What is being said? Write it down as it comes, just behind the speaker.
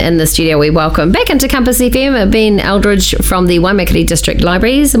In the studio, we welcome back into Compass FM, Ben Eldridge from the Waimakariri District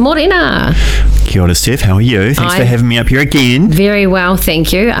Libraries. Morena. Kia ora, Steph. How are you? Thanks for having me up here again. Very well,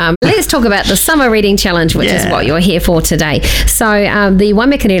 thank you. Let's talk about the Summer Reading Challenge, which is what you're here for today. So the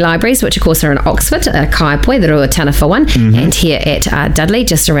Waimakariri Libraries, which of course are in Oxford, Kaipoi, the Ruatana for one, and here at Dudley,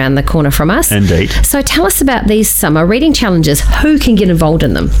 just around the corner from us. Indeed. So tell us about these Summer Reading Challenges. Who can get involved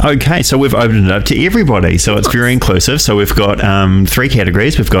in them? Okay, so we've opened it up to everybody. So it's very inclusive. So we've got 3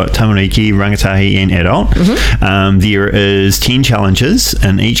 categories. We've got tamariki, rangatahi and adult. There is 10 challenges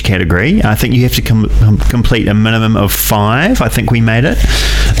in each category. I think you have to complete a minimum of 5. I think we made it.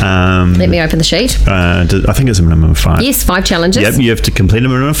 Let me open the sheet. I think it's a minimum of 5. Yes, 5 challenges. Yep, you have to complete a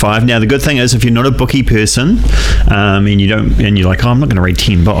minimum of 5. Now the good thing is, if you're not a bookie person, and you're like, I'm not going to read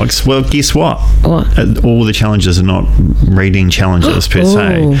 10 books. Well, guess what? All the challenges are not reading challenges per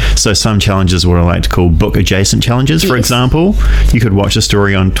se. So some challenges, what I like to call book adjacent challenges. For example, you could watch a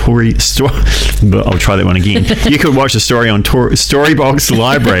story on I'll try that one again. You could watch a story on Storybox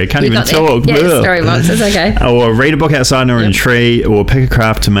Library. I can't even talk. Yeah, Storybox, it's okay. Or read a book outside under a tree, or pick a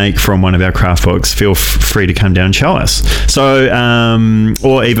craft to make from one of our craft books. Feel free to come down and show us. So,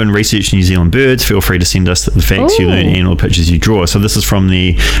 or even research New Zealand birds. Feel free to send us the facts you learn and all the pictures you draw. So this is from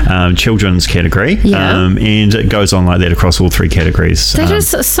the children's category, and it goes on like that across all 3 categories. That is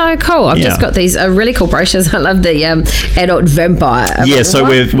so cool. I've just got these really cool brochures. I love the adult vampire. Yeah, so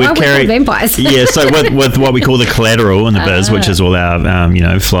we've carried vampires. Yeah, so with what we call the collateral in the biz, which is all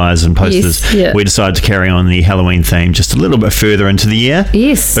our flyers and posters, we decided to carry on the Halloween theme just a little bit further into the year.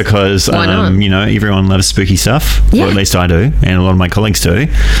 Yes, because everyone loves spooky stuff, or at least I do, and a lot of my colleagues do,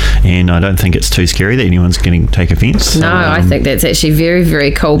 and I don't think it's too scary that anyone's going to take offence. No, I think that's actually very,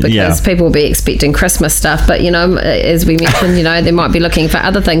 very cool, because people will be expecting Christmas stuff, but as we mentioned, they might be looking for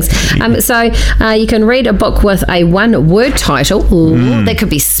other things. So you can read a book with a 1-word title. That could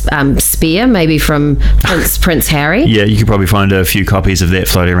be Spear, maybe from Prince Harry. Yeah, you could probably find a few copies of that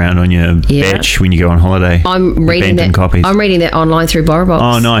floating around on your badge when you go on holiday. I'm reading that. Copies. I'm reading that online through Borrowbox.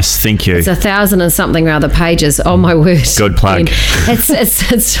 Oh, nice, thank you. It's 1,000 and something rather pages. Oh my word! Good plug. It's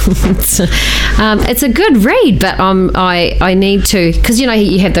a good read, but I need to, because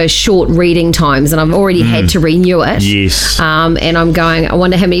you have those short reading times, and I've already had to renew it. Yes. And I'm going, I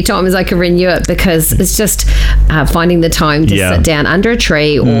wonder how many times I can renew it, because it's just finding the time to sit down under a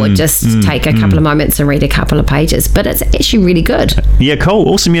tree or just take a couple of moments and read a couple of pages. But it's actually really good. Yeah, cool,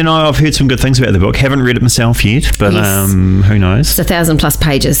 awesome. I've heard some good things about the book. Haven't read it myself yet, but who knows? It's 1,000+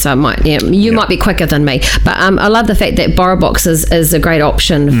 pages, so might be quicker than me. But I love the fact that Borrowbox is a great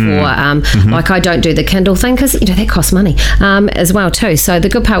option for like, I don't do the Kindle thing, because that costs money as well too. So the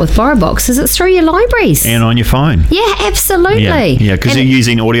good part with Borrowbox is it's through your libraries and on your phone. Yeah, absolutely. Yeah, because you're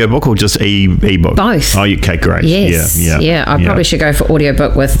using audiobook or just ebook? Both. Oh, okay, great. Yes. Yeah. I probably should go for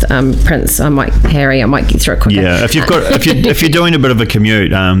audiobook with Prince. I might get through it quicker. Yeah, if you're doing a bit of a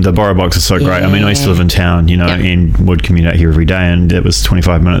commute, the Borrowbox is so great. I mean, I used to live in town, and would commute out here every day, and it was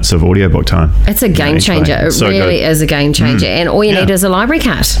 25 minutes of audiobook time. It's a game changer. It really is a game changer, and all you need is a library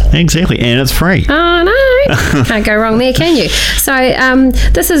card. Exactly, and it's free. Oh no, can't go wrong there, can you? So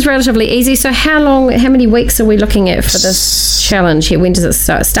this is relatively easy. So how many weeks are we looking at for this challenge here? When does it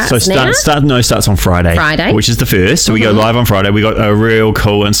start? Starts now? Starts on Friday, which is the 1st. So we go live on Friday. We got a real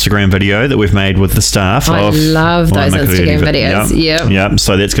cool Instagram video that we've made with the staff. I love those Instagram videos. Yep.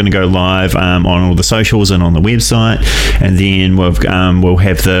 So that's going to go live on all the socials and on the website, and then we'll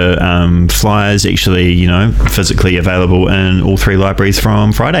have the flyers actually physically available in all 3 libraries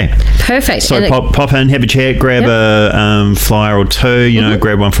from Friday. Perfect. So pop in, have a chat, grab a flyer or 2.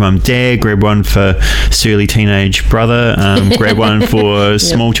 Grab one for mum and dad, grab one for surly teenage brother, grab one for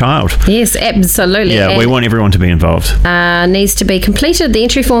small child. Yes, absolutely. Yeah, we want everyone to be involved. Needs to be completed, the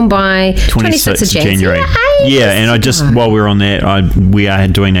entry form, by 26th of January. Yeah, and while we're on that, we are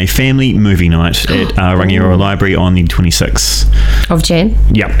doing a family movie night at Rangiora Library on the 26th of Jan.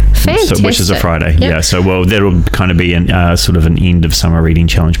 Yep. Fantastic. So, which is a Friday. Yep. Yeah. So that'll kind of be sort of an end of summer reading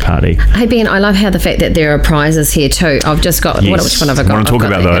challenge party. Hey Ben, I love how the fact that there are prizes here too. I've just got which one have I got? I want to talk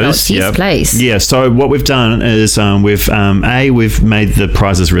about those. Yes, please. Yeah. So what we've done is we've made the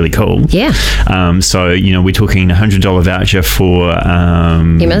prizes really cool. Yeah. So we're talking $100 voucher for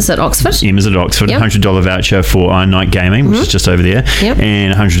Emma's at Oxford. Yep. $100 voucher for Iron Night Gaming, which is just over there. Yep.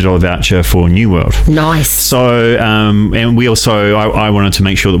 And $100 voucher for New World. Nice. So and we also I wanted to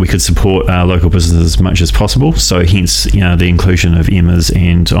make sure that we could support local businesses as much as possible. So hence the inclusion of Emma's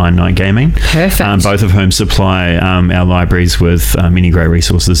and Iron Night Gaming. Perfect. Both of whom supply our libraries with many great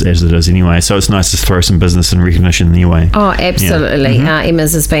resources as it is anyway. So it's nice to throw some business and recognition their way. Oh, absolutely.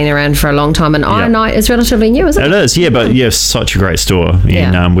 Emma's has been around for a long time, and Iron Night is relatively new, isn't it? It is, yeah, but such a great great store,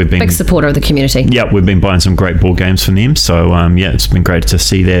 and we've been big supporter of the community. Yeah, we've been buying some great board games from them. So it's been great to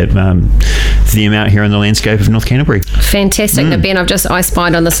see that them out here in the landscape of North Canterbury. Fantastic. Now, Ben, I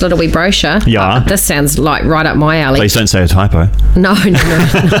spied on this little wee brochure. Yeah. This sounds like right up my alley. Please don't say a typo. No.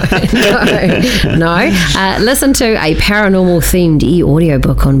 Listen to a paranormal themed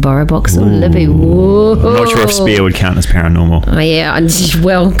e-audiobook on Borrowbox or Libby. Whoa. I'm not sure if Spear would count as paranormal. Oh, yeah,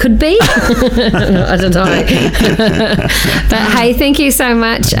 well, could be. I don't know. But hey, thank you so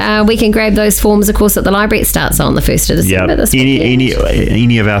much. We can grab those forms, of course, at the library. It starts on the 1st of December.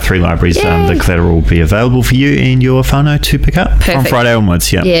 Any of our 3 libraries, the collateral will be available for you and your whānau to pick up from Friday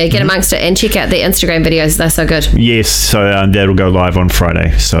onwards. Yeah, get amongst it and check out the Instagram videos. They're so good. Yes, so that'll go live on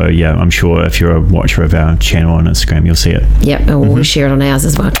Friday. So I'm sure if you're a watcher of our channel on Instagram, you'll see it. Yep, and we'll share it on ours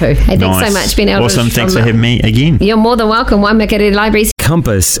as well too. Hey, thanks so much, Ben Eldridge. Awesome, thanks for having me again. You're more than welcome. Waimakariri Libraries.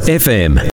 Compass FM.